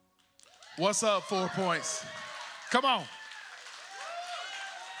What's up, 4 Points? Come on.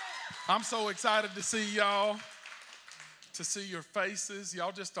 I'm so excited to see y'all, to see your faces.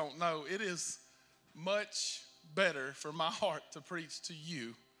 Y'all just don't know. It is much better for my heart to preach to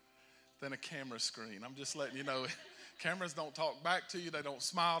you than a camera screen. I'm just letting you know. Cameras don't talk back to you. They don't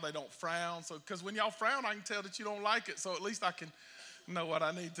smile. They don't frown. So, because when y'all frown, I can tell that you don't like it. So at least I can know what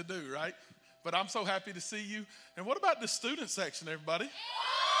I need to do, right? But I'm so happy to see you. And what about the student section, everybody?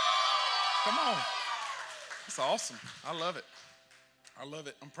 Come on. It's awesome. I love it. I love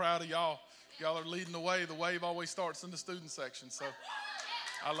it. I'm proud of y'all. Y'all are leading the way. The wave always starts in the student section. So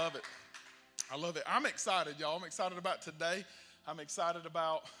I love it. I love it. I'm excited, y'all. I'm excited about today. I'm excited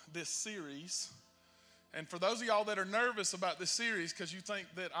about this series. And for those of y'all that are nervous about this series because you think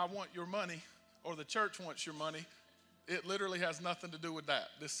that I want your money or the church wants your money, it literally has nothing to do with that,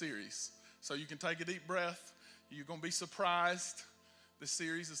 this series. So you can take a deep breath. You're going to be surprised. This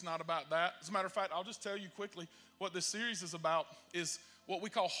series is not about that. As a matter of fact, I'll just tell you quickly what this series is about is what we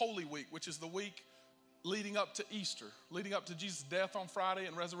call Holy Week, which is the week leading up to Easter, leading up to Jesus' death on Friday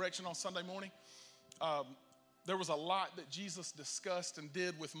and resurrection on Sunday morning. There was a lot that Jesus discussed and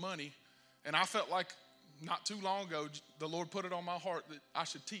did with money, and I felt like not too long ago, the Lord put it on my heart that I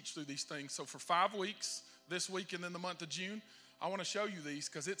should teach through these things. So for 5 weeks, this week and then the month of June, I want to show you these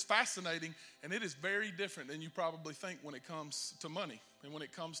because it's fascinating and it is very different than you probably think when it comes to money and when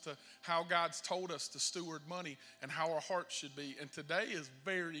it comes to how God's told us to steward money and how our hearts should be. And today is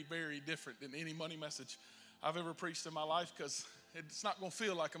very, very different than any money message I've ever preached in my life because it's not going to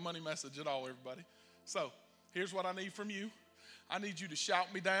feel like a money message at all, everybody. So here's what I need from you. I need you to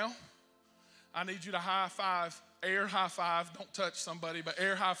shout me down. I need you to high five, air high five. Don't touch somebody, but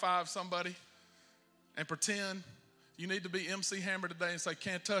air high five somebody and pretend. You need to be MC Hammer today and say,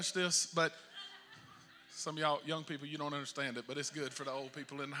 can't touch this, but some of y'all young people, you don't understand it, but it's good for the old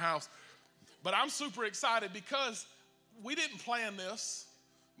people in the house. But I'm super excited because we didn't plan this.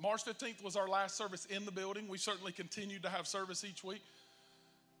 March 15th was our last service in the building. We certainly continued to have service each week.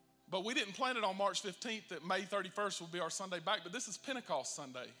 But we didn't plan it on March 15th that May 31st will be our Sunday back, but this is Pentecost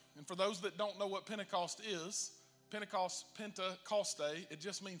Sunday. And for those that don't know what Pentecost is, Pentecost, Pentecoste, it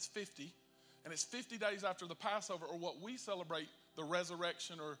just means 50. And it's 50 days after the Passover, or what we celebrate, the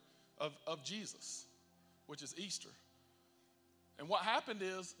resurrection of Jesus, which is Easter. And what happened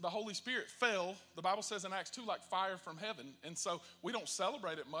is the Holy Spirit fell, the Bible says in Acts 2, like fire from heaven. And so we don't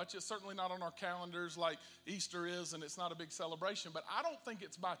celebrate it much. It's certainly not on our calendars like Easter is, and it's not a big celebration. But I don't think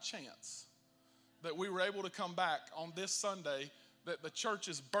it's by chance that we were able to come back on this Sunday that the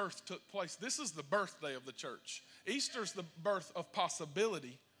church's birth took place. This is the birthday of the church. Easter's the birth of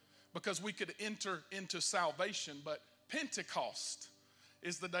possibility, because we could enter into salvation. But Pentecost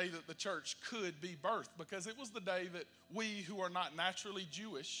is the day that the church could be birthed, because it was the day that we who are not naturally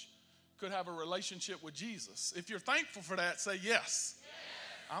Jewish could have a relationship with Jesus. If you're thankful for that, say yes. Yes.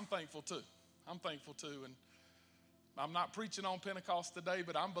 I'm thankful too. I'm thankful too. And I'm not preaching on Pentecost today,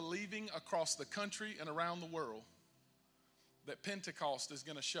 but I'm believing across the country and around the world that Pentecost is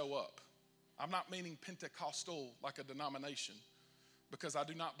going to show up. I'm not meaning Pentecostal like a denomination, because I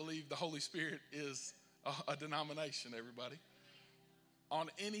do not believe the Holy Spirit is a denomination, everybody. On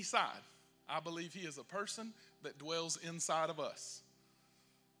any side, I believe he is a person that dwells inside of us.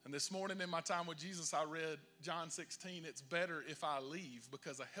 And this morning in my time with Jesus, I read John 16, it's better if I leave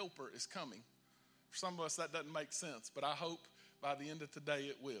because a helper is coming. For some of us, that doesn't make sense, but I hope by the end of today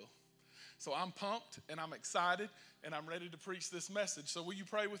it will. So I'm pumped and I'm excited and I'm ready to preach this message. So will you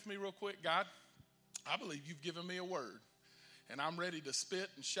pray with me real quick? God, I believe you've given me a word. And I'm ready to spit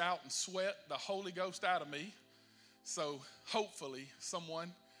and shout and sweat the Holy Ghost out of me. So hopefully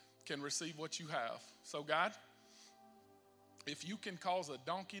someone can receive what you have. So God, if you can cause a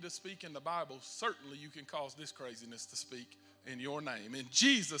donkey to speak in the Bible, certainly you can cause this craziness to speak in your name. In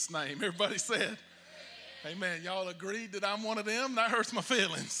Jesus' name, everybody said, amen. Y'all agreed that I'm one of them? That hurts my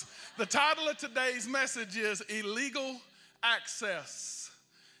feelings. The title of today's message is Illegal Access.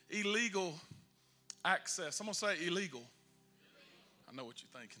 Illegal access. I'm going to say illegal. I know what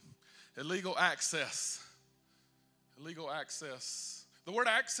you're thinking. Illegal access. Illegal access. The word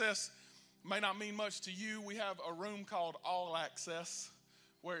access may not mean much to you. We have a room called All Access,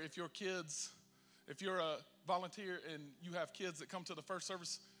 where if you're a volunteer and you have kids that come to the first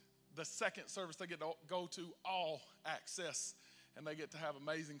service, the second service they get to go to All Access, and they get to have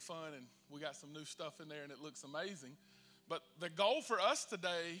amazing fun, and we got some new stuff in there, and it looks amazing. But the goal for us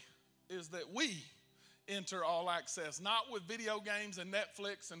today is that we enter All Access, not with video games and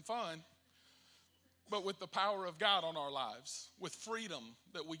Netflix and fun, but with the power of God on our lives, with freedom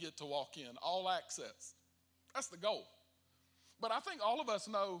that we get to walk in. All access. That's the goal. But I think all of us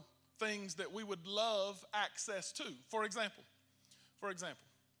know things that we would love access to. For example,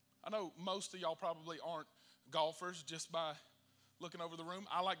 I know most of y'all probably aren't golfers just by looking over the room.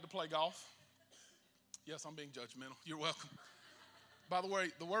 I like to play golf. Yes, I'm being judgmental. You're welcome. By the way,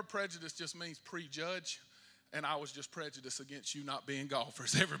 the word prejudice just means prejudge, and I was just prejudiced against you not being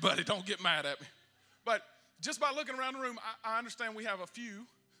golfers. Everybody, don't get mad at me. But just by looking around the room, I understand we have a few,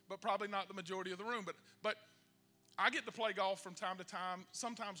 but probably not the majority of the room. But I get to play golf from time to time,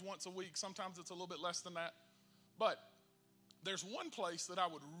 sometimes once a week, sometimes it's a little bit less than that. But there's one place that I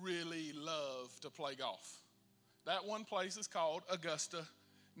would really love to play golf. That one place is called Augusta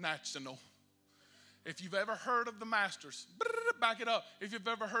National. If you've ever heard of the Masters, back it up. If you've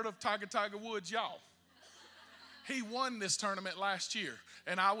ever heard of Tiger Woods, y'all. He won this tournament last year,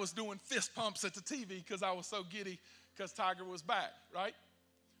 and I was doing fist pumps at the TV because I was so giddy because Tiger was back, right?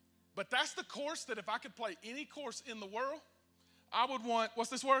 But that's the course that if I could play any course in the world, I would want, what's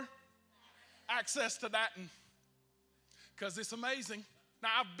this word? Access to that, because it's amazing. Now,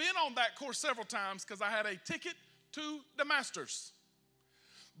 I've been on that course several times because I had a ticket to the Masters.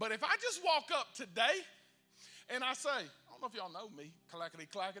 But if I just walk up today and I say, I don't know if y'all know me,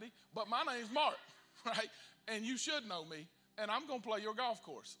 clackety, but my name's Mark, right? And you should know me, and I'm going to play your golf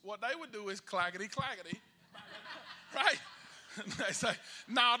course. What they would do is clackety, right? And they say,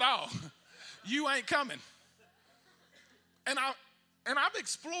 no, dog, you ain't coming. And I've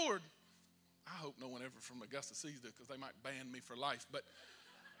explored, I hope no one ever from Augusta sees this because they might ban me for life, but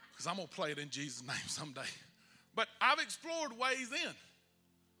because I'm going to play it in Jesus' name someday. But I've explored ways in.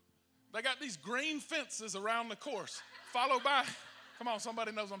 They got these green fences around the course, followed by, come on,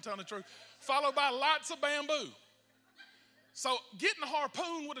 somebody knows I'm telling the truth, followed by lots of bamboo. So getting a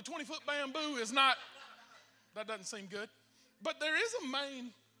harpoon with a 20-foot bamboo is not, that doesn't seem good. But there is a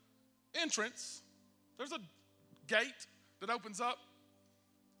main entrance. There's a gate that opens up,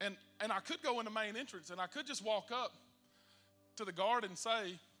 and I could go in the main entrance, and I could just walk up to the guard and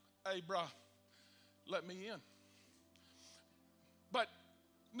say, hey, bruh, let me in. But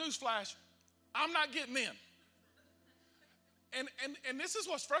newsflash, I'm not getting in. And this is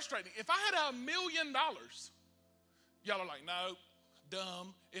what's frustrating. If I had $1 million, y'all are like, no,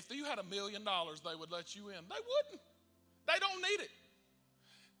 dumb. If you had $1 million, they would let you in. They wouldn't. They don't need it.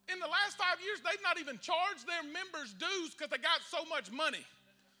 In the last 5 years, they've not even charged their members dues because they got so much money.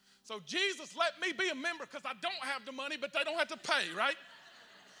 So Jesus, let me be a member because I don't have the money, but they don't have to pay, right?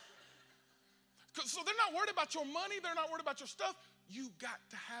 So they're not worried about your money. They're not worried about your stuff. You got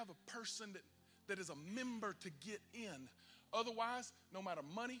to have a person that is a member to get in. Otherwise, no matter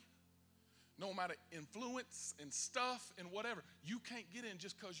money, no matter influence and stuff and whatever, you can't get in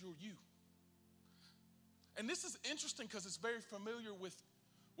just because you're you. And this is interesting because it's very familiar with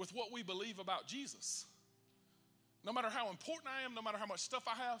what we believe about Jesus. No matter how important I am, no matter how much stuff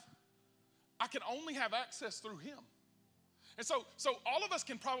I have, I can only have access through him. And so all of us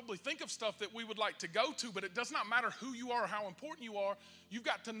can probably think of stuff that we would like to go to, but it does not matter who you are or how important you are. You've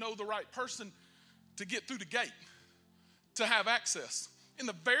got to know the right person to get through the gate, to have access. In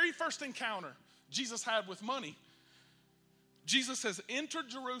the very first encounter Jesus had with money, Jesus has entered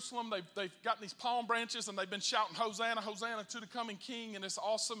Jerusalem. They've got these palm branches, and they've been shouting, Hosanna, Hosanna to the coming King, and it's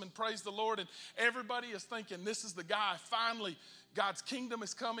awesome, and praise the Lord. And everybody is thinking, this is the guy. Finally, God's kingdom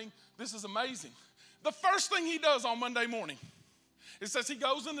is coming. This is amazing. The first thing he does on Monday morning, it says he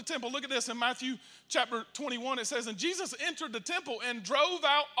goes in the temple. Look at this in Matthew chapter 21. It says, and Jesus entered the temple and drove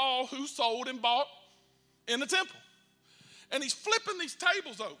out all who sold and bought in the temple. And he's flipping these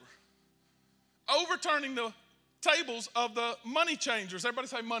tables over, overturning the tables of the money changers. Everybody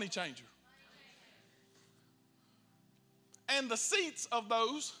say money changer. And the seats of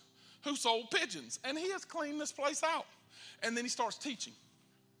those who sold pigeons. And he has cleaned this place out. And then he starts teaching.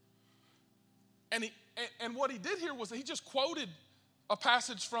 And what he did here was he just quoted a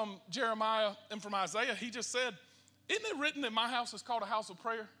passage from Jeremiah and from Isaiah. He just said, isn't it written that my house is called a house of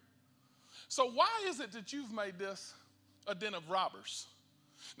prayer? So why is it that you've made this a den of robbers?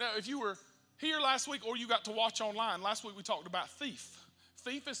 Now, if you were here last week or you got to watch online, last week we talked about thief.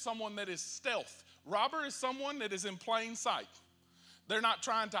 Thief is someone that is stealth. Robber is someone that is in plain sight. They're not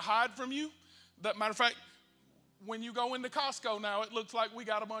trying to hide from you. That matter of fact, when you go into Costco now, it looks like we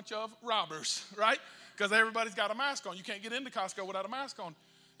got a bunch of robbers, right? Because everybody's got a mask on. You can't get into Costco without a mask on.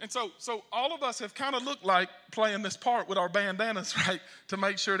 And so all of us have kind of looked like playing this part with our bandanas, right, to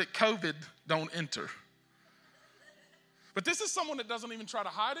make sure that COVID don't enter. But this is someone that doesn't even try to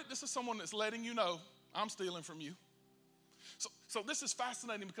hide it. This is someone that's letting you know, I'm stealing from you. So this is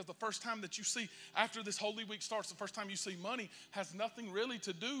fascinating because the first time that you see, after this Holy Week starts, the first time you see money has nothing really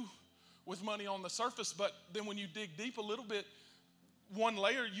to do with money on the surface. But then when you dig deep a little bit, one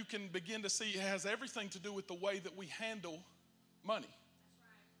layer you can begin to see it has everything to do with the way that we handle money.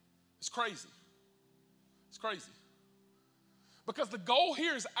 It's crazy. It's crazy. Because the goal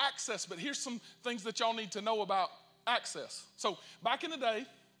here is access, but here's some things that y'all need to know about access. So back in the day,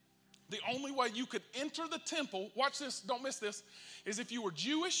 the only way you could enter the temple, watch this, don't miss this, is if you were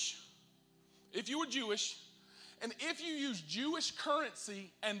Jewish, and if you used Jewish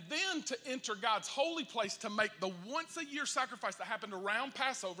currency, and then to enter God's holy place to make the once a year sacrifice that happened around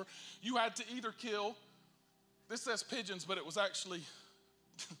Passover, you had to either kill, this says pigeons, but it was actually,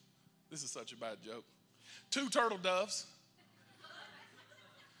 this is such a bad joke, 2 turtle doves.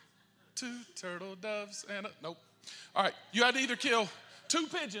 2 turtle doves and nope. All right, you had to either kill 2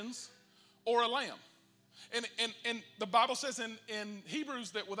 pigeons or a lamb. And the Bible says in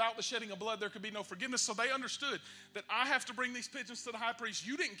Hebrews that without the shedding of blood, there could be no forgiveness. So they understood that I have to bring these pigeons to the high priest.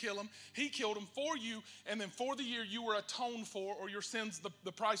 You didn't kill them. He killed them for you. And then for the year, you were atoned for, or your sins,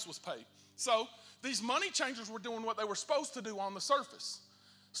 the price was paid. So these money changers were doing what they were supposed to do on the surface.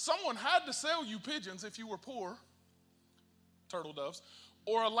 Someone had to sell you pigeons if you were poor, turtle doves,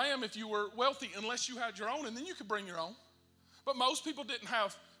 or a lamb if you were wealthy, unless you had your own, and then you could bring your own. But most people didn't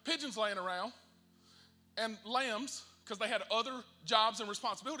have pigeons laying around and lambs because they had other jobs and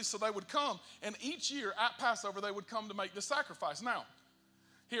responsibilities, so they would come, and each year at Passover, they would come to make the sacrifice. Now,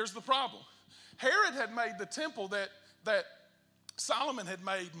 here's the problem. Herod had made the temple that Solomon had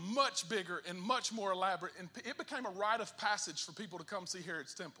made much bigger and much more elaborate, and it became a rite of passage for people to come see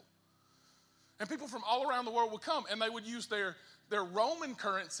Herod's temple. And people from all around the world would come, and they would use their Roman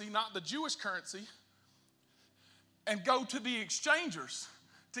currency, not the Jewish currency, and go to the exchangers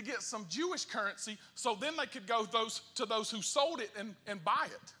to get some Jewish currency, so then they could go to those who sold it and buy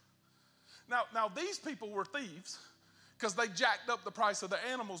it. Now these people were thieves because they jacked up the price of the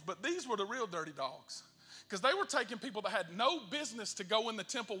animals, but these were the real dirty dogs because they were taking people that had no business to go in the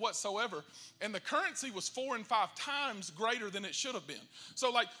temple whatsoever, and the currency was 4 and 5 times greater than it should have been.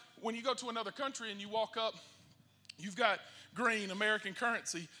 So like when you go to another country and you walk up, you've got green American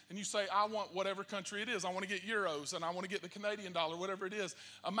currency, and you say, I want whatever country it is. I want to get euros, and I want to get the Canadian dollar, whatever it is.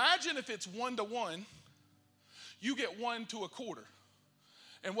 Imagine if it's 1 to 1, you get 1 to a quarter.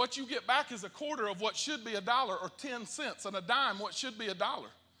 And what you get back is a quarter of what should be $1 or 10 cents, and a dime what should be $1.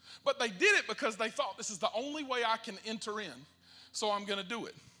 But they did it because they thought this is the only way I can enter in, so I'm going to do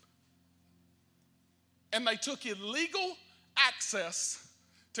it. And they took illegal access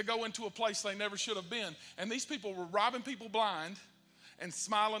to go into a place they never should have been. And these people were robbing people blind and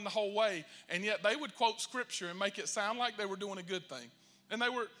smiling the whole way, and yet they would quote scripture and make it sound like they were doing a good thing. And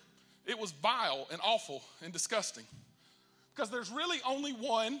it was vile and awful and disgusting. Because there's really only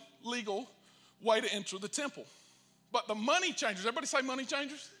one legal way to enter the temple. But the money changers, everybody say money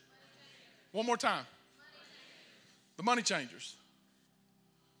changers? One more time. The money changers.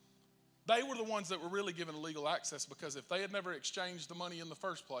 They were the ones that were really given illegal access, because if they had never exchanged the money in the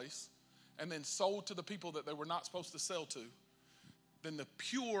first place and then sold to the people that they were not supposed to sell to, then the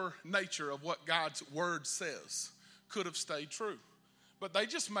pure nature of what God's word says could have stayed true. But they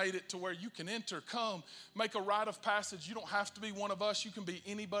just made it to where you can enter, come, make a rite of passage. You don't have to be one of us. You can be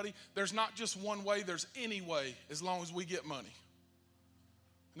anybody. There's not just one way. There's any way as long as we get money.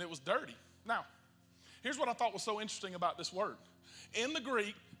 And it was dirty. Now, here's what I thought was so interesting about this word. In the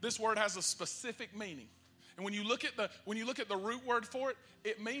Greek, this word has a specific meaning. And when you look at the root word for it,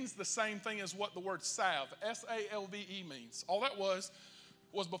 it means the same thing as what the word salve, S-A-L-V-E, means. All that was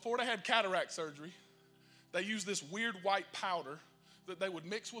before they had cataract surgery, they used this weird white powder that they would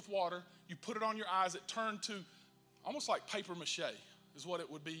mix with water. You put it on your eyes, it turned to almost like paper mache is what it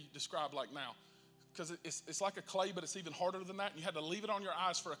would be described like now. Because it's like a clay, but it's even harder than that. And you had to leave it on your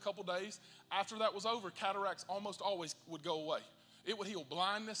eyes for a couple days. After that was over, cataracts almost always would go away. It would heal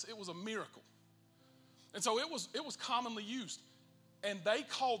blindness. It was a miracle. And so it was commonly used. And they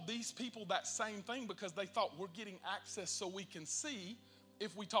called these people that same thing because they thought we're getting access so we can see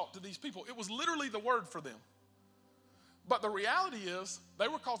if we talk to these people. It was literally the word for them. But the reality is they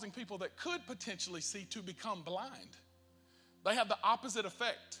were causing people that could potentially see to become blind. They had the opposite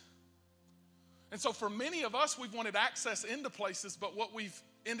effect. And so for many of us, we've wanted access into places, but what we've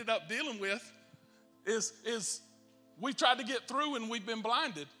ended up dealing with is we've tried to get through and we've been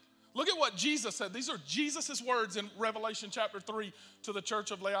blinded. Look at what Jesus said. These are Jesus' words in Revelation chapter 3 to the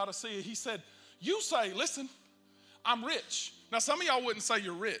church of Laodicea. He said, you say, listen, I'm rich. Now, some of y'all wouldn't say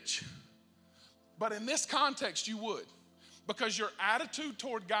you're rich, but in this context, you would. Because your attitude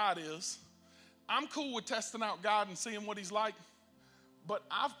toward God is, I'm cool with testing out God and seeing what he's like, but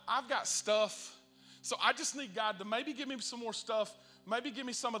I've got stuff, so I just need God to maybe give me some more stuff, maybe give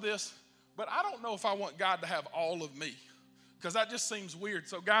me some of this, but I don't know if I want God to have all of me. because that just seems weird.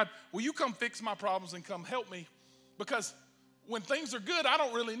 So God, will you come fix my problems and come help me? Because when things are good, I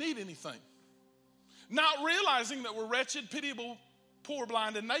don't really need anything. Not realizing that we're wretched, pitiable, poor,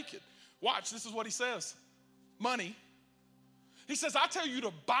 blind, and naked. Watch, this is what he says. Money. He says, I tell you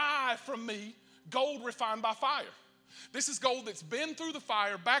to buy from me gold refined by fire. This is gold that's been through the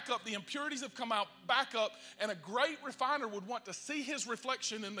fire, back up, the impurities have come out, back up, and a great refiner would want to see his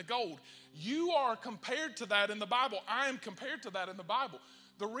reflection in the gold. You are compared to that in the Bible. I am compared to that in the Bible.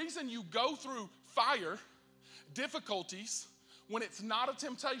 The reason you go through fire, difficulties, when it's not a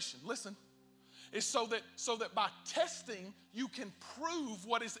temptation, listen, is so that by testing, you can prove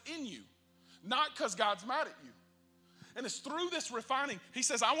what is in you, not because God's mad at you. And it's through this refining. He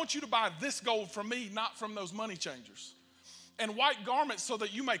says, I want you to buy this gold from me, not from those money changers. And white garments so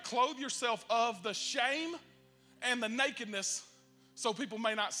that you may clothe yourself of the shame and the nakedness so people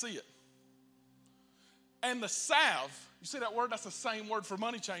may not see it. And the salve, you see that word? That's the same word for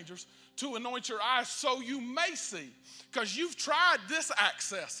money changers. To anoint your eyes so you may see. Because you've tried this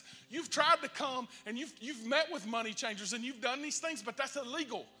access. You've tried to come and you've met with money changers and you've done these things, but that's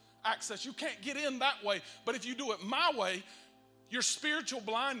illegal access. You can't get in that way. But if you do it my way, your spiritual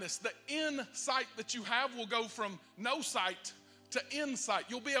blindness, the insight that you have will go from no sight to insight.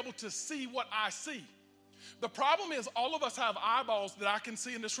 You'll be able to see what I see. The problem is all of us have eyeballs that I can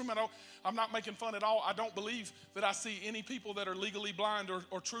see in this room. I'm not making fun at all. I don't believe that I see any people that are legally blind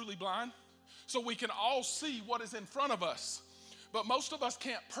or truly blind. So we can all see what is in front of us. But most of us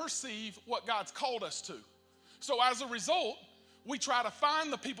can't perceive what God's called us to. So as a result, we try to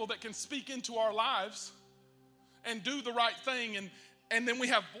find the people that can speak into our lives and do the right thing. And then we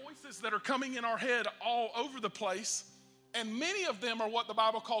have voices that are coming in our head all over the place. And many of them are what the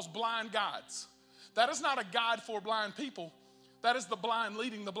Bible calls blind guides. That is not a guide for blind people. That is the blind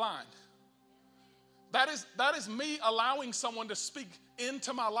leading the blind. That is me allowing someone to speak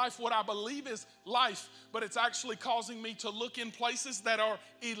into my life what I believe is life, but it's actually causing me to look in places that are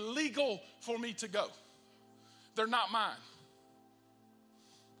illegal for me to go. They're not mine.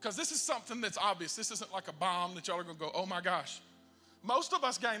 Because this is something that's obvious. This isn't like a bomb that y'all are going to go, oh my gosh. Most of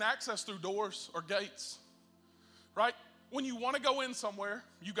us gain access through doors or gates, right? When you want to go in somewhere,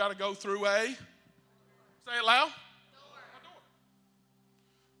 you got to go through say it loud.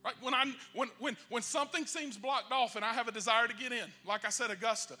 Right? When something seems blocked off and I have a desire to get in, like I said,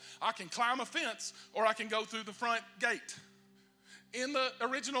 Augusta, I can climb a fence or I can go through the front gate. In the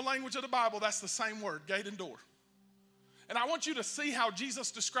original language of the Bible, that's the same word, gate and door. And I want you to see how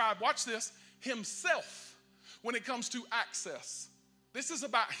Jesus described, watch this, himself when it comes to access. This is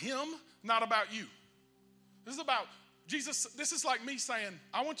about him, not about you. This is about Jesus. This is like me saying,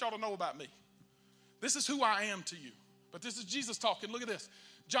 I want y'all to know about me. This is who I am to you. But this is Jesus talking. Look at this.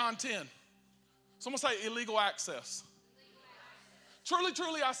 John 10. Someone say illegal access. Truly,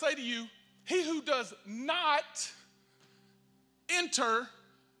 truly, I say to you, he who does not enter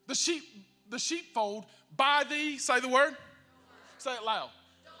the sheepfold by the, say the word. Say it loud.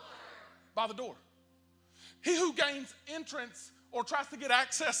 Door. By the door. He who gains entrance or tries to get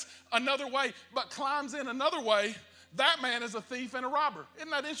access another way, but climbs in another way, that man is a thief and a robber. Isn't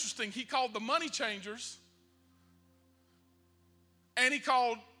that interesting? He called the money changers and he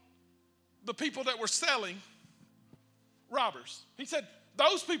called the people that were selling robbers. He said,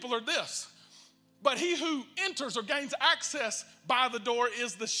 those people are this. But he who enters or gains access by the door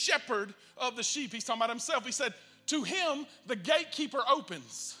is the shepherd of the sheep. He's talking about himself. He said, to him the gatekeeper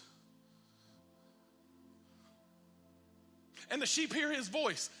opens. And the sheep hear his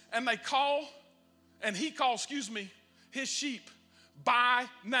voice. And they call, and he calls, his sheep by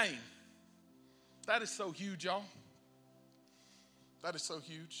name. That is so huge, y'all. That is so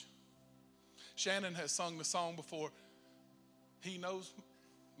huge. Shannon has sung the song before. He knows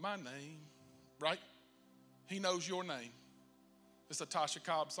my name, right? He knows your name. It's a Tasha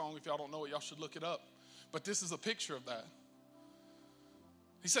Cobb song. If y'all don't know it, y'all should look it up. But this is a picture of that.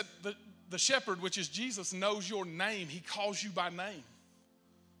 He said, the shepherd, which is Jesus, knows your name. He calls you by name.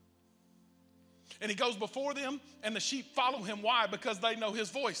 And he goes before them, and the sheep follow him. Why? Because they know his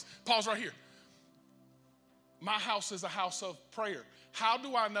voice. Pause right here. My house is a house of prayer. How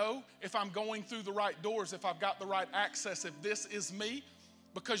do I know if I'm going through the right doors, if I've got the right access, if this is me?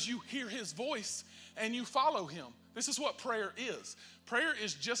 Because you hear his voice and you follow him. This is what prayer is. Prayer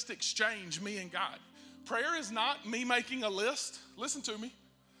is just exchange, me and God. Prayer is not me making a list, listen to me,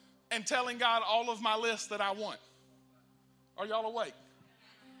 and telling God all of my lists that I want. Are y'all awake?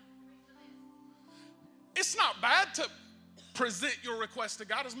 It's not bad to present your request to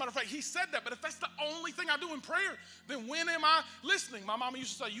God. As a matter of fact, he said that. But if that's the only thing I do in prayer, then when am I listening? My mama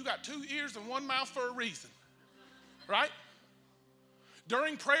used to say, you got 2 ears and 1 mouth for a reason. Right?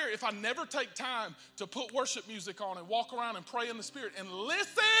 During prayer, if I never take time to put worship music on and walk around and pray in the Spirit and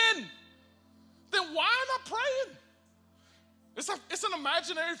listen, then why am I praying? It's an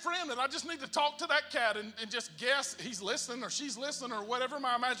imaginary friend that I just need to talk to that cat and just guess he's listening or she's listening or whatever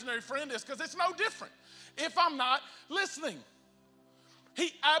my imaginary friend is, because it's no different if I'm not listening.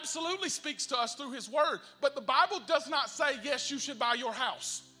 He absolutely speaks to us through his word, but the Bible does not say, yes, you should buy your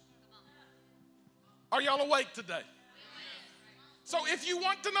house. Are y'all awake today? So if you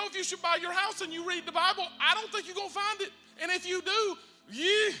want to know if you should buy your house and you read the Bible, I don't think you're going to find it. And if you do,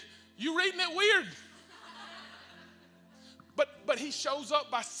 you reading it weird. But he shows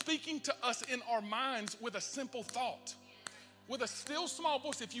up by speaking to us in our minds with a simple thought, with a still small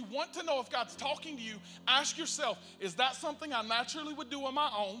voice. If you want to know if God's talking to you, ask yourself, is that something I naturally would do on my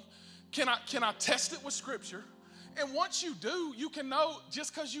own? Can I test it with Scripture? And once you do, you can know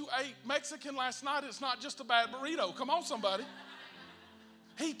just because you ate Mexican last night, it's not just a bad burrito. Come on, somebody.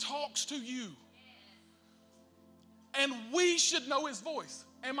 He talks to you. And we should know his voice.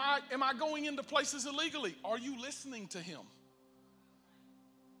 Am I going into places illegally? Are you listening to him?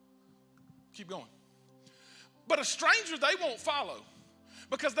 Keep going. But a stranger they won't follow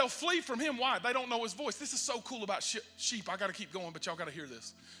because they'll flee from him. Why? They don't know his voice. This is so cool about sheep. I got to keep going, but y'all got to hear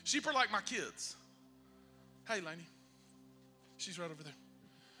this. Sheep are like my kids. Hey, Lainey. She's right over there.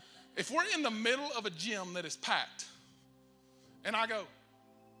 If we're in the middle of a gym that is packed and I go,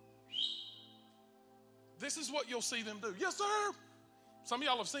 this is what you'll see them do. Yes, sir. Some of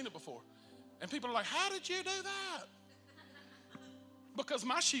y'all have seen it before. And people are like, how did you do that? Because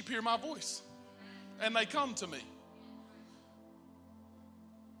my sheep hear my voice and they come to me.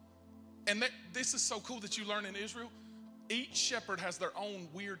 And this is so cool that you learn in Israel. Each shepherd has their own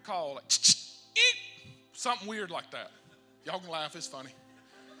weird call, like something weird like that. Y'all can laugh, it's funny.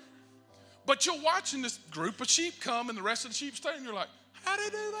 But you're watching this group of sheep come and the rest of the sheep stay, and you're like, how do they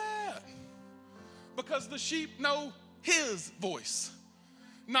do that? Because the sheep know his voice,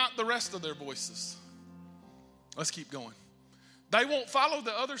 not the rest of their voices. Let's keep going. They won't follow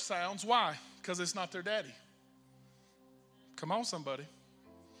the other sounds. Why? Because it's not their daddy. Come on, somebody.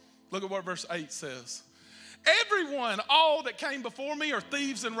 Look at what verse 8 says. Everyone, all that came before me are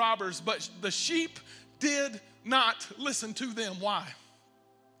thieves and robbers, but the sheep did not listen to them. Why?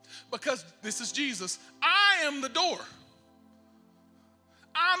 Because this is Jesus. I am the door.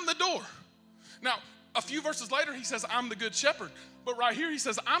 I'm the door. Now, a few verses later, he says, I'm the good shepherd. But right here, he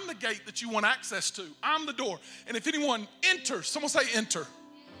says, I'm the gate that you want access to. I'm the door. And if anyone enters, someone say enter.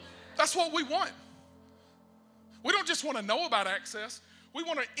 That's what we want. We don't just want to know about access. We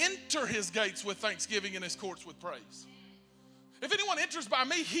want to enter his gates with thanksgiving and his courts with praise. If anyone enters by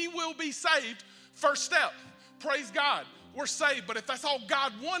me, he will be saved. First step, praise God. We're saved. But if that's all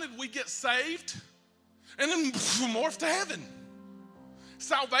God wanted, we get saved and then morph to heaven.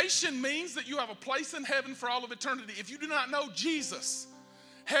 Salvation means that you have a place in heaven for all of eternity. If you do not know Jesus,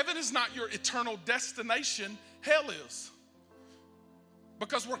 heaven is not your eternal destination. Hell is.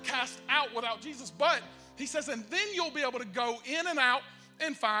 Because we're cast out without Jesus. But he says, and then you'll be able to go in and out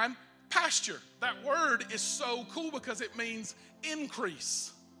and find pasture. That word is so cool because it means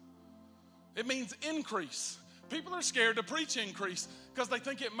increase. It means increase. People are scared to preach increase because they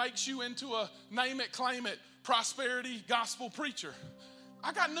think it makes you into a name it, claim it, prosperity gospel preacher.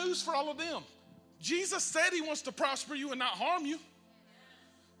 I got news for all of them. Jesus said he wants to prosper you and not harm you,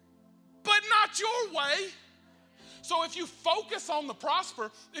 but not your way. So if you focus on the prosper,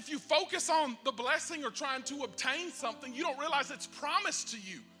 if you focus on the blessing or trying to obtain something, you don't realize it's promised to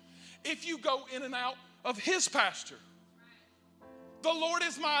you if you go in and out of his pasture. The Lord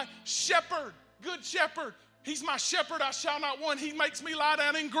is my shepherd, good shepherd. He's my shepherd, I shall not want. He makes me lie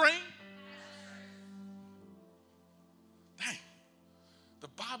down in green. Dang. The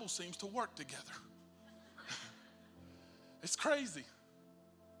Bible seems to work together. It's crazy.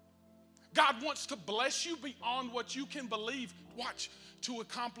 God wants to bless you beyond what you can believe. Watch, to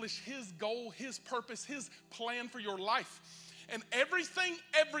accomplish his goal, his purpose, his plan for your life. And everything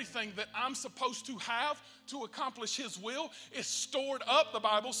that I'm supposed to have to accomplish his will is stored up, the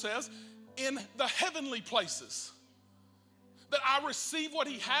Bible says, in the heavenly places. That I receive what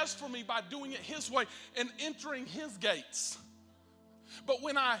he has for me by doing it his way and entering his gates. But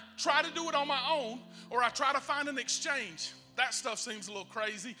when I try to do it on my own, or I try to find an exchange, that stuff seems a little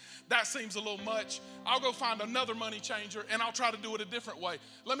crazy. That seems a little much. I'll go find another money changer and I'll try to do it a different way.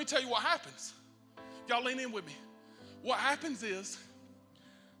 Let me tell you what happens. Y'all lean in with me. What happens is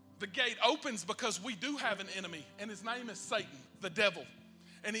the gate opens because we do have an enemy, and his name is Satan, the devil.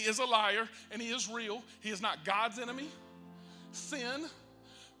 And he is a liar, and he is real. He is not God's enemy. Sin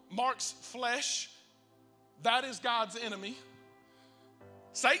marks flesh. That is God's enemy.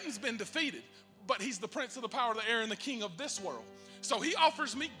 Satan's been defeated, but he's the prince of the power of the air and the king of this world. So he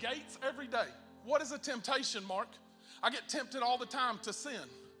offers me gates every day. What is a temptation, Mark? I get tempted all the time to sin.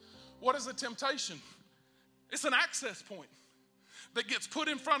 What is a temptation? It's an access point that gets put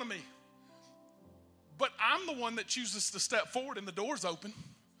in front of me. But I'm the one that chooses to step forward and the door's open.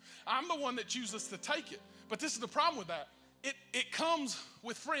 I'm the one that chooses to take it. But this is the problem with that. It comes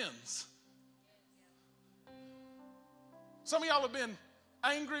with friends. Some of y'all have been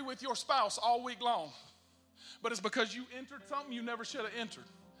angry with your spouse all week long, but it's because you entered something you never should have entered.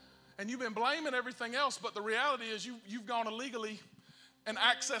 And you've been blaming everything else, but the reality is you've gone illegally and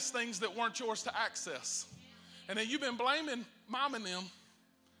accessed things that weren't yours to access. And then you've been blaming mom and them,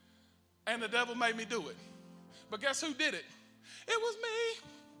 and the devil made me do it. But guess who did it? It was me.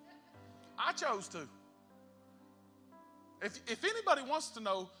 I chose to. If anybody wants to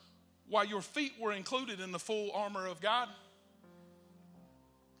know why your feet were included in the full armor of God,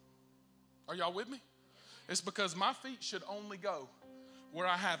 are y'all with me? It's because my feet should only go where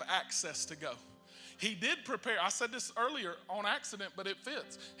I have access to go. He did prepare, I said this earlier on accident, but it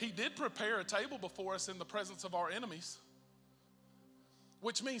fits. He did prepare a table before us in the presence of our enemies,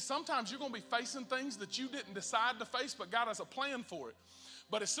 which means sometimes you're going to be facing things that you didn't decide to face, but God has a plan for it.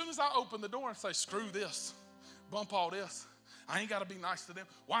 But as soon as I open the door and say, screw this, bump all this, I ain't got to be nice to them.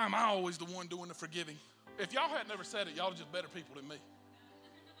 Why am I always the one doing the forgiving? If y'all had never said it, y'all are just better people than me.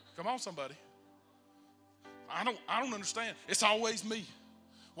 Come on, somebody. I don't understand. It's always me.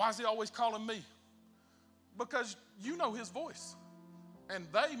 Why is he always calling me? Because you know his voice, and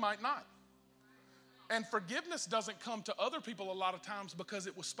they might not. And forgiveness doesn't come to other people a lot of times because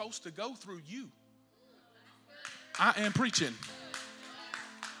it was supposed to go through you. I am preaching.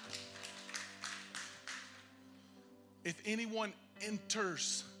 If anyone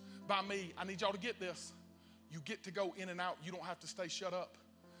enters by me, I need y'all to get this. You get to go in and out. You don't have to stay shut up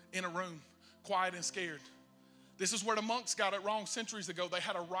in a room, quiet and scared. This is where the monks got it wrong centuries ago. They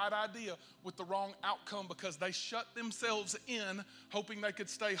had a right idea with the wrong outcome because they shut themselves in, hoping they could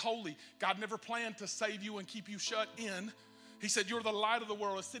stay holy. God never planned to save you and keep you shut in. He said, you're the light of the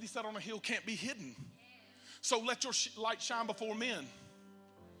world. A city set on a hill can't be hidden. So let your light shine before men.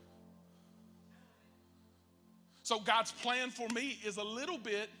 So God's plan for me is a little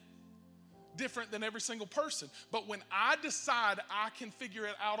bit different than every single person. But when I decide I can figure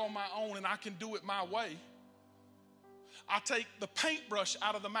it out on my own and I can do it my way, I take the paintbrush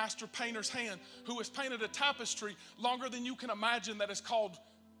out of the master painter's hand who has painted a tapestry longer than you can imagine that is called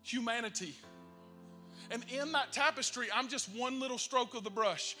humanity. And in that tapestry, I'm just one little stroke of the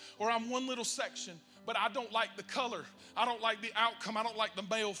brush, or I'm one little section, but I don't like the color. I don't like the outcome. I don't like the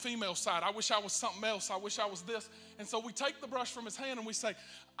male-female side. I wish I was something else. I wish I was this. And so we take the brush from his hand and we say,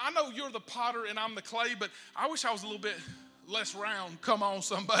 I know you're the potter and I'm the clay, but I wish I was a little bit less round. Come on,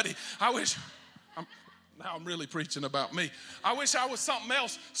 somebody. Now I'm really preaching about me. I wish I was something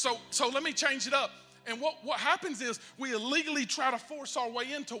else. So let me change it up. And what happens is we illegally try to force our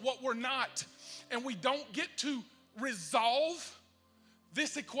way into what we're not. And we don't get to resolve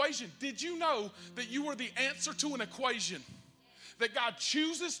this equation. Did you know that you are the answer to an equation? That God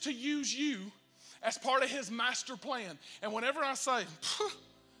chooses to use you as part of his master plan. And whenever I say,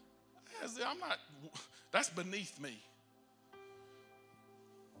 that's beneath me.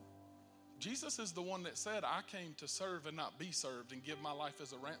 Jesus is the one that said, I came to serve and not be served and give my life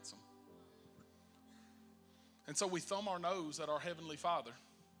as a ransom. And so we thumb our nose at our Heavenly Father.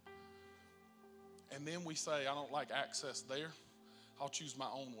 And then we say, I don't like access there. I'll choose my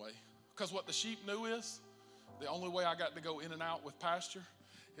own way. Because what the sheep knew is, the only way I got to go in and out with pasture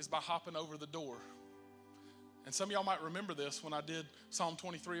is by hopping over the door. And some of y'all might remember this when I did Psalm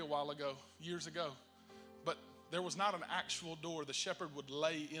 23 a while ago, years ago. But there was not an actual door. The shepherd would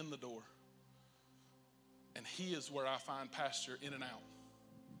lay in the door. And he is where I find pasture in and out.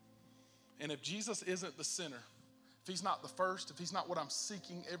 And if Jesus isn't the center, if he's not the first, if he's not what I'm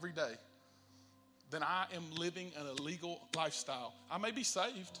seeking every day, then I am living an illegal lifestyle. I may be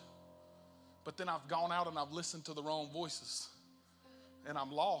saved, but then I've gone out and I've listened to the wrong voices, and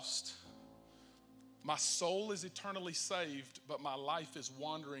I'm lost. My soul is eternally saved, but my life is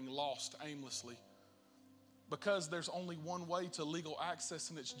wandering lost aimlessly. Because there's only one way to legal access,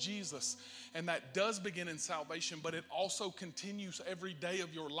 and it's Jesus. And that does begin in salvation, but it also continues every day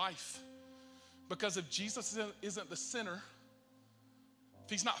of your life. Because if Jesus isn't the center, if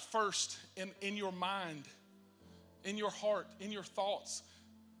he's not first in your mind, in your heart, in your thoughts,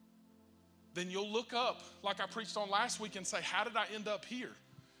 then you'll look up, like I preached on last week, and say, how did I end up here?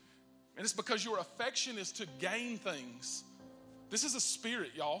 And it's because your affection is to gain things. This is a spirit,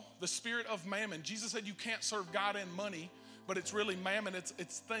 y'all, the spirit of mammon. Jesus said you can't serve God and money, but it's really mammon,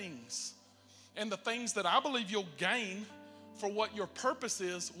 it's things. And the things that I believe you'll gain for what your purpose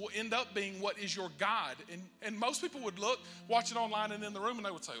is will end up being what is your God. And most people would look, watch it online and in the room, and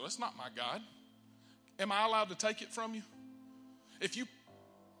they would say, well, that's not my God. Am I allowed to take it from you? If your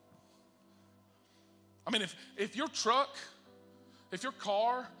truck, if your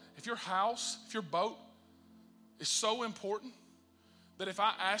car, if your house, if your boat is so important that if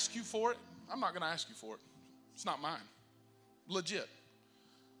I ask you for it, I'm not going to ask you for it. It's not mine. Legit.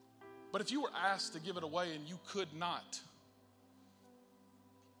 But if you were asked to give it away and you could not,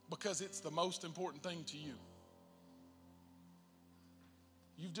 because it's the most important thing to you,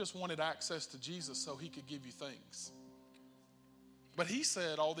 you've just wanted access to Jesus so he could give you things. But he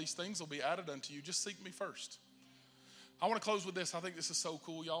said all these things will be added unto you. Just seek me first. I want to close with this. I think this is so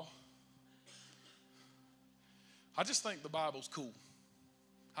cool, y'all. I just think the Bible's cool.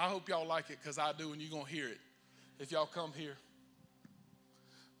 I hope y'all like it because I do, and you're going to hear it if y'all come here.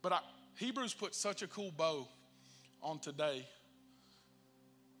 But Hebrews put such a cool bow on today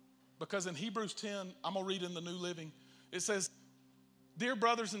because in Hebrews 10, I'm going to read in the New Living, it says, dear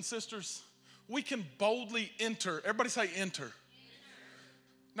brothers and sisters, we can boldly enter. Everybody say enter.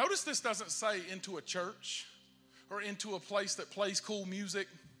 Notice this doesn't say into a church or into a place that plays cool music.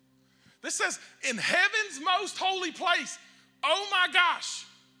 This says in heaven's most holy place. Oh my gosh.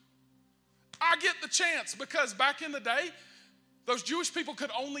 I get the chance because back in the day, those Jewish people could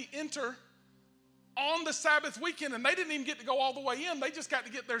only enter on the Sabbath weekend, and they didn't even get to go all the way in. They just got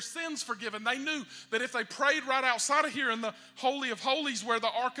to get their sins forgiven. They knew that if they prayed right outside of here in the Holy of Holies where the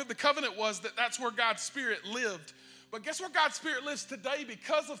Ark of the Covenant was, that's where God's Spirit lived. But guess where God's Spirit lives today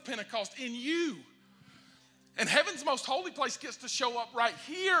because of Pentecost? In you. And heaven's most holy place gets to show up right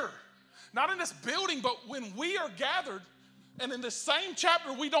here. Not in this building, but when we are gathered. And in the same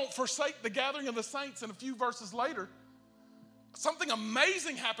chapter, we don't forsake the gathering of the saints. And a few verses later, something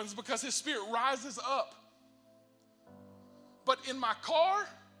amazing happens because his Spirit rises up. But in my car,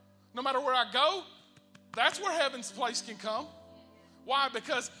 no matter where I go, that's where heaven's place can come. Why?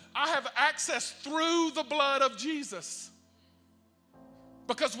 Because I have access through the blood of Jesus.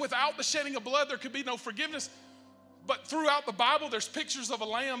 Because without the shedding of blood, there could be no forgiveness. But throughout the Bible, there's pictures of a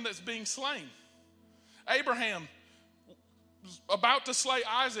lamb that's being slain. Abraham was about to slay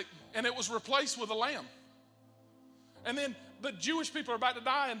Isaac, and it was replaced with a lamb. And then the Jewish people are about to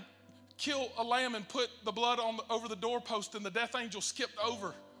die and kill a lamb and put the blood over the doorpost, and the death angel skipped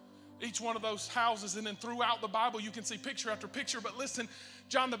over each one of those houses. And then throughout the Bible, you can see picture after picture. But listen,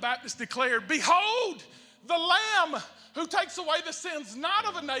 John the Baptist declared, behold, the Lamb who takes away the sins, not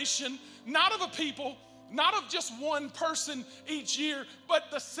of a nation, not of a people, not of just one person each year, but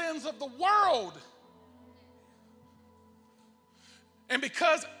the sins of the world. And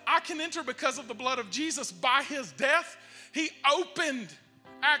because I can enter because of the blood of Jesus, by his death, he opened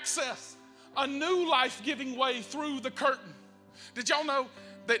access, a new life-giving way through the curtain. Did y'all know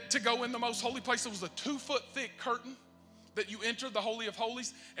that to go in the most holy place, there was a 2-foot thick curtain that you entered the Holy of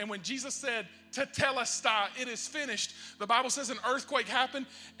Holies? And when Jesus said, tetelestai, it is finished, the Bible says an earthquake happened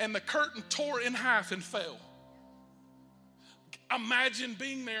and the curtain tore in half and fell. Imagine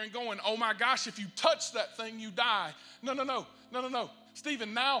being there and going, oh my gosh, if you touch that thing, you die. No.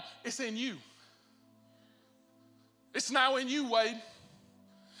 Stephen, now it's in you. It's now in you, Wade.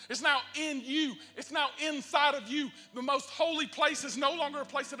 It's now in you. It's now inside of you. The most holy place is no longer a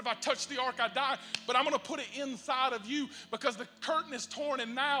place that if I touch the ark, I die, but I'm going to put it inside of you because the curtain is torn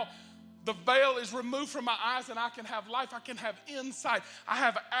and now the veil is removed from my eyes and I can have life. I can have insight. I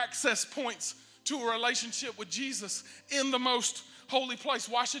have access points to a relationship with Jesus in the most holy place.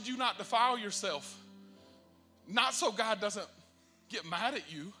 Why should you not defile yourself? Not so God doesn't get mad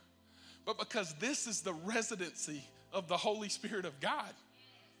at you, but because this is the residency of the Holy Spirit of God.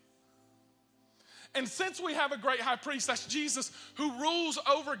 And since we have a great high priest, that's Jesus, who rules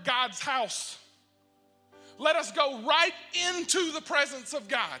over God's house, let us go right into the presence of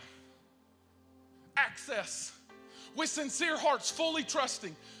God. Access with sincere hearts, fully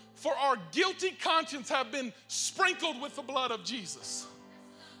trusting, for our guilty conscience have been sprinkled with the blood of Jesus.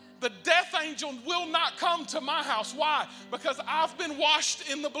 The death angel will not come to my house. Why? Because I've been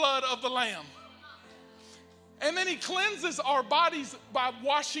washed in the blood of the Lamb. And then he cleanses our bodies by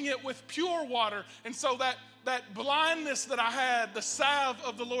washing it with pure water. And so that blindness that I had, the salve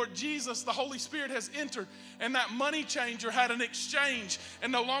of the Lord Jesus, the Holy Spirit has entered. And that money changer had an exchange.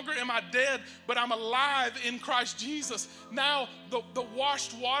 And no longer am I dead, but I'm alive in Christ Jesus. Now the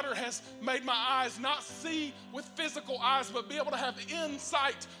washed water has made my eyes not see with physical eyes, but be able to have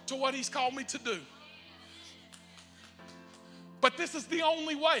insight to what he's called me to do. But this is the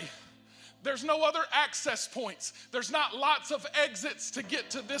only way. There's no other access points. There's not lots of exits to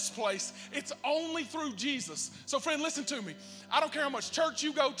get to this place. It's only through Jesus. So friend, listen to me. I don't care how much church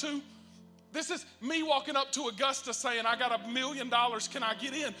you go to. This is me walking up to Augusta saying, I got $1 million, can I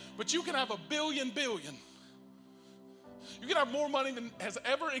get in? But you can have $1 billion. You can have more money than has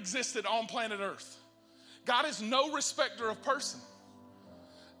ever existed on planet Earth. God is no respecter of person.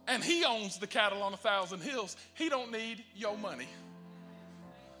 And he owns the cattle on 1,000 hills. He don't need your money.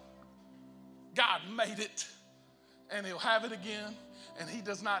 God made it, and he'll have it again, and he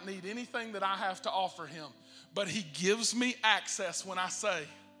does not need anything that I have to offer him. But he gives me access when I say,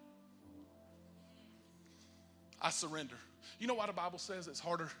 I surrender. You know why the Bible says it's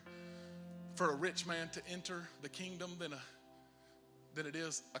harder for a rich man to enter the kingdom than it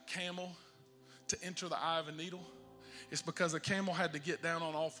is a camel to enter the eye of a needle? It's because a camel had to get down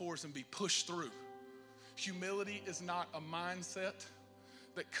on all fours and be pushed through. Humility is not a mindset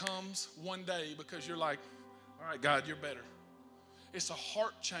that comes one day because you're like, all right, God, you're better. It's a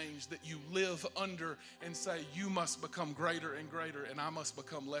heart change that you live under and say, you must become greater and greater, and I must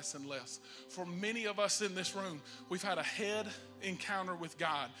become less and less. For many of us in this room, we've had a head encounter with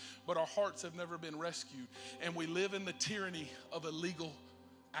God, but our hearts have never been rescued, and we live in the tyranny of illegal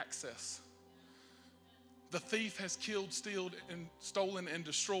access. The thief has killed, stolen, and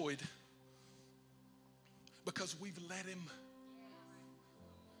destroyed because we've let him.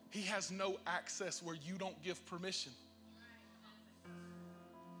 He has no access where you don't give permission.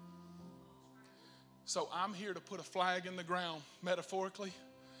 So I'm here to put a flag in the ground, metaphorically,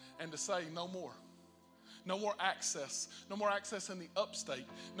 and to say no more. No more access. No more access in the upstate.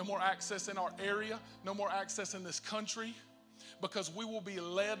 No more access in our area. No more access in this country. Because we will be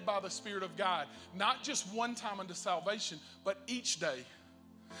led by the Spirit of God, not just one time unto salvation, but each day.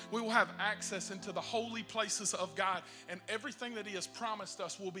 We will have access into the holy places of God, and everything that he has promised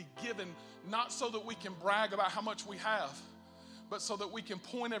us will be given, not so that we can brag about how much we have, but so that we can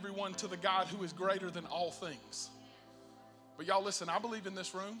point everyone to the God who is greater than all things. But y'all listen, I believe in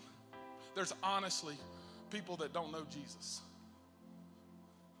this room, there's honestly people that don't know Jesus.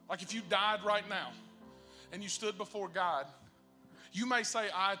 Like if you died right now and you stood before God, you may say,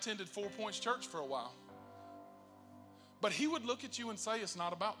 I attended 4 Points Church for a while. But he would look at you and say, it's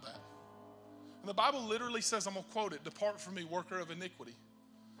not about that. And the Bible literally says, I'm going to quote it, depart from me, worker of iniquity.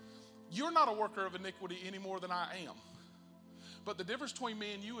 You're not a worker of iniquity any more than I am. But the difference between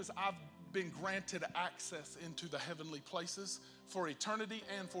me and you is I've been granted access into the heavenly places for eternity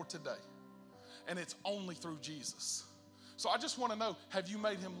and for today. And it's only through Jesus. So I just want to know, have you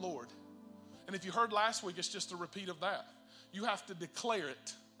made him Lord? And if you heard last week, it's just a repeat of that. You have to declare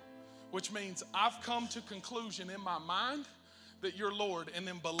it, which means I've come to conclusion in my mind that you're Lord, and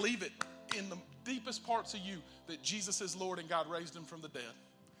then believe it in the deepest parts of you that Jesus is Lord and God raised him from the dead.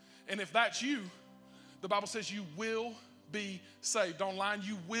 And if that's you, the Bible says you will be saved. Online,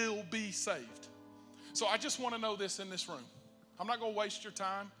 you will be saved. So I just want to know this in this room. I'm not going to waste your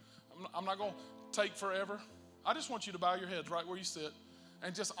time. I'm not going to take forever. I just want you to bow your heads right where you sit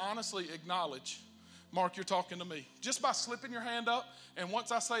and just honestly acknowledge, Mark, you're talking to me. Just by slipping your hand up, and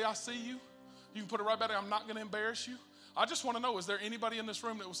once I say I see you, you can put it right back there. I'm not going to embarrass you. I just want to know, is there anybody in this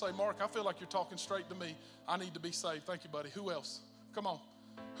room that will say, Mark, I feel like you're talking straight to me. I need to be saved. Thank you, buddy. Who else? Come on.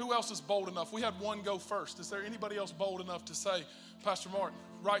 Who else is bold enough? We had one go first. Is there anybody else bold enough to say, Pastor Mark,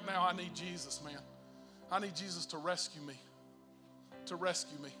 right now I need Jesus, man. I need Jesus to rescue me. To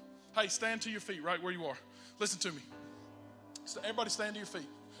rescue me. Hey, stand to your feet right where you are. Listen to me. So everybody stand to your feet.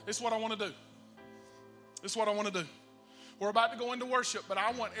 This is what I want to do. This is what I want to do. We're about to go into worship, but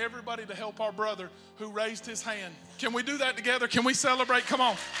I want everybody to help our brother who raised his hand. Can we do that together? Can we celebrate? Come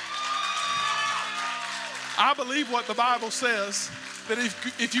on. I believe what the Bible says, that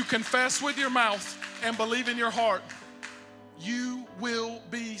if you confess with your mouth and believe in your heart, you will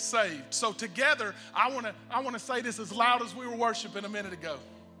be saved. So together, I want to say this as loud as we were worshiping a minute ago.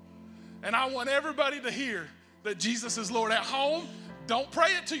 And I want everybody to hear that Jesus is Lord. At home, don't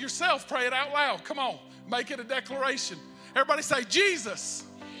pray it to yourself. Pray it out loud. Come on. Make it a declaration. Everybody say, Jesus,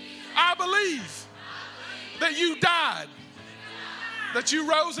 I believe that you died, that you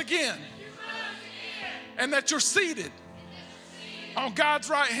rose again, and that you're seated on God's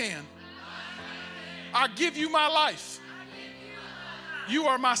right hand. I give you my life. You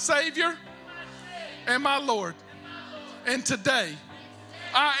are my Savior and my Lord. And today,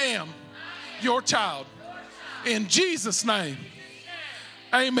 I am your child. In Jesus' name,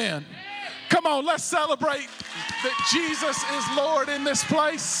 amen. Come on, let's celebrate that Jesus is Lord in this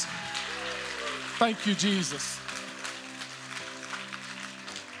place. Thank you, Jesus.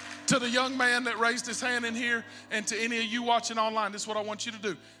 To the young man that raised his hand in here, and to any of you watching online, this is what I want you to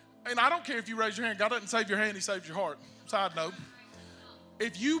do. And I don't care if you raise your hand. God doesn't save your hand, he saves your heart. Side note.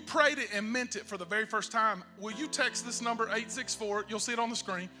 If you prayed it and meant it for the very first time, will you text this number 864, you'll see it on the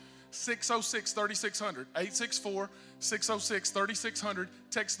screen, 606-3600, 864-606-3600,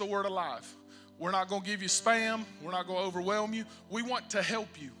 text the word alive. We're not going to give you spam. We're not going to overwhelm you. We want to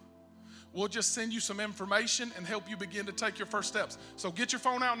help you. We'll just send you some information and help you begin to take your first steps. So get your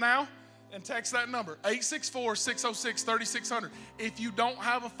phone out now and text that number, 864-606-3600. If you don't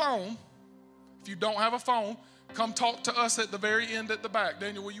have a phone, come talk to us at the very end at the back.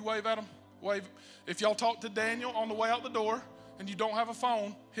 Daniel, will you wave at them? Wave. If y'all talk to Daniel on the way out the door and you don't have a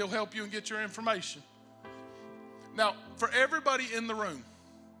phone, he'll help you and get your information. Now, for everybody in the room,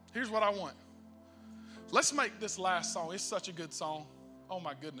 here's what I want. Let's make this last song. It's such a good song. Oh,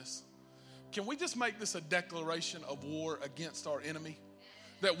 my goodness. Can we just make this a declaration of war against our enemy?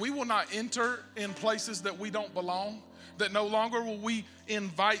 That we will not enter in places that we don't belong. That no longer will we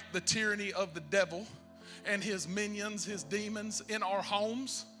invite the tyranny of the devil and his minions, his demons in our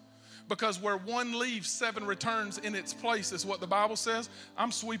homes. Because where one leaves, 7 returns in its place is what the Bible says.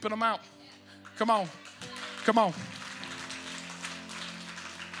 I'm sweeping them out. Come on. Come on.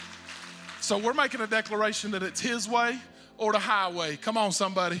 So we're making a declaration that it's his way or the highway. Come on,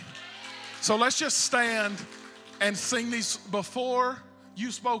 somebody. So let's just stand and sing these before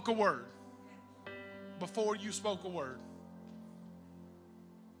you spoke a word. Before you spoke a word.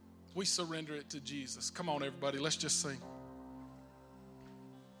 We surrender it to Jesus. Come on, everybody. Let's just sing.